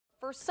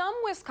For some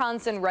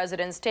Wisconsin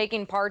residents,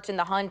 taking part in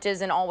the hunt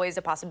isn't always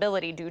a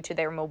possibility due to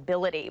their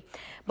mobility.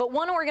 But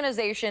one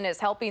organization is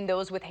helping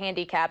those with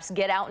handicaps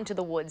get out into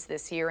the woods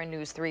this year, and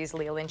News 3's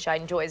Leah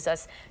Linscheid joins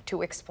us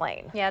to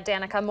explain. Yeah,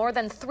 Danica, more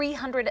than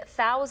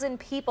 300,000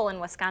 people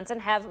in Wisconsin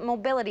have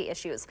mobility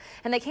issues,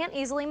 and they can't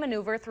easily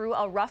maneuver through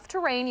a rough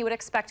terrain you would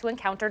expect to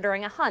encounter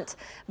during a hunt.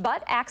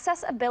 But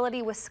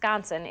Accessibility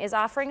Wisconsin is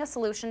offering a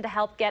solution to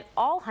help get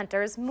all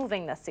hunters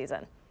moving this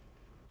season.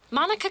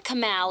 Monica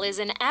Kamal is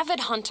an avid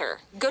hunter,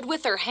 good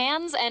with her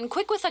hands and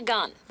quick with a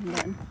gun. And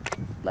then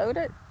load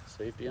it.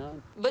 Safety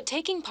on. But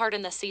taking part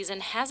in the season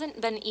hasn't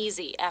been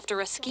easy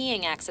after a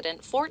skiing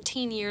accident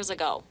 14 years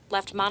ago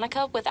left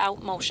Monica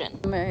without motion.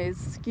 My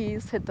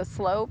skis hit the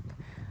slope,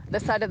 the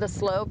side of the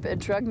slope. It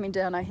dragged me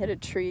down. I hit a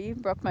tree,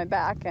 broke my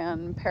back,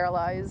 and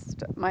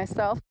paralyzed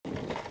myself.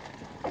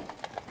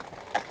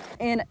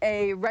 In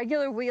a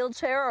regular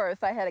wheelchair, or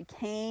if I had a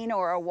cane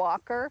or a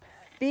walker,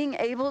 being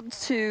able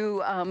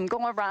to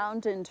go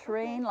around in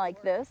terrain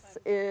like this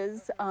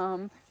is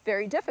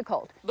very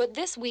difficult. But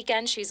this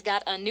weekend, she's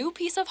got a new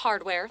piece of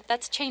hardware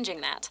that's changing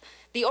that.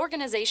 The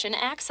organization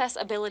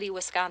Accessibility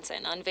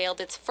Wisconsin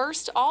unveiled its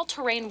first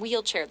all-terrain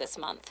wheelchair this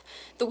month.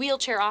 The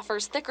wheelchair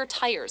offers thicker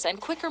tires and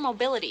quicker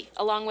mobility,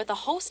 along with a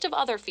host of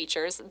other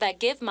features that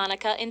give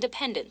Monica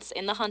independence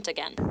in the hunt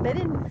again. They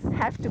didn't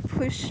have to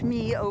push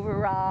me over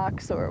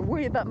rocks or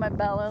worry about my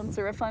balance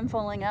or if I'm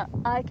falling out.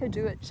 I could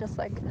do it just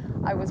like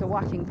I was a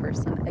walking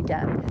person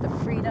again. The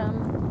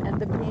freedom and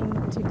the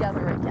being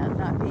together again,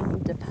 not being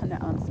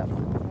dependent on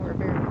someone, were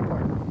very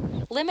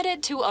important.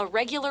 Limited to a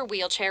regular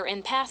wheelchair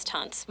in past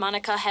hunts,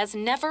 Monica has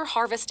never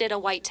harvested a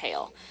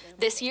whitetail.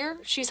 This year,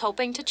 she's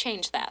hoping to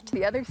change that.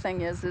 The other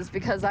thing is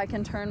because I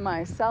can turn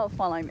myself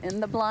while I'm in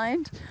the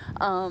blind,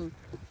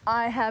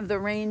 I have the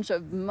range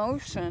of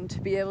motion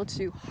to be able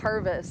to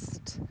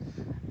harvest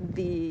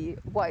the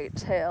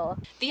whitetail.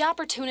 The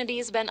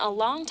opportunity's been a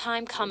long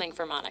time coming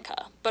for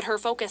Monica, but her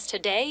focus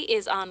today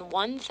is on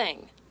one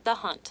thing: the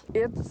hunt.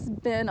 It's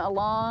been a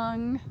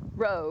long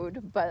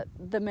road, but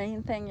the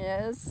main thing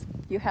is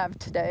you have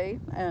today,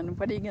 and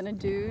what are you going to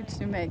do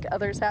to make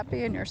others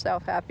happy and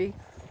yourself happy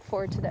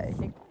for today?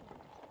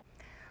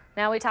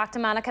 Now, we talked to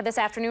Monica this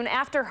afternoon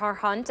after her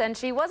hunt, and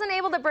she wasn't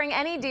able to bring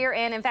any deer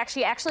in. In fact,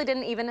 she actually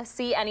didn't even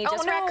see any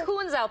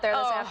raccoons out there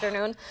this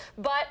afternoon.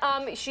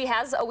 But she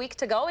has a week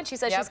to go, and she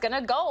says she's going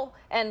to go.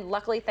 And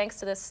luckily, thanks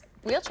to this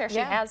wheelchair, she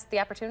has the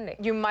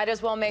opportunity. You might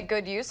as well make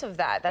good use of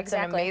that. That's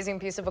an amazing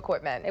piece of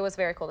equipment. It was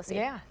very cool to see.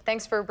 Yeah.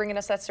 Thanks for bringing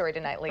us that story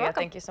tonight, Leah.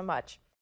 Thank you so much.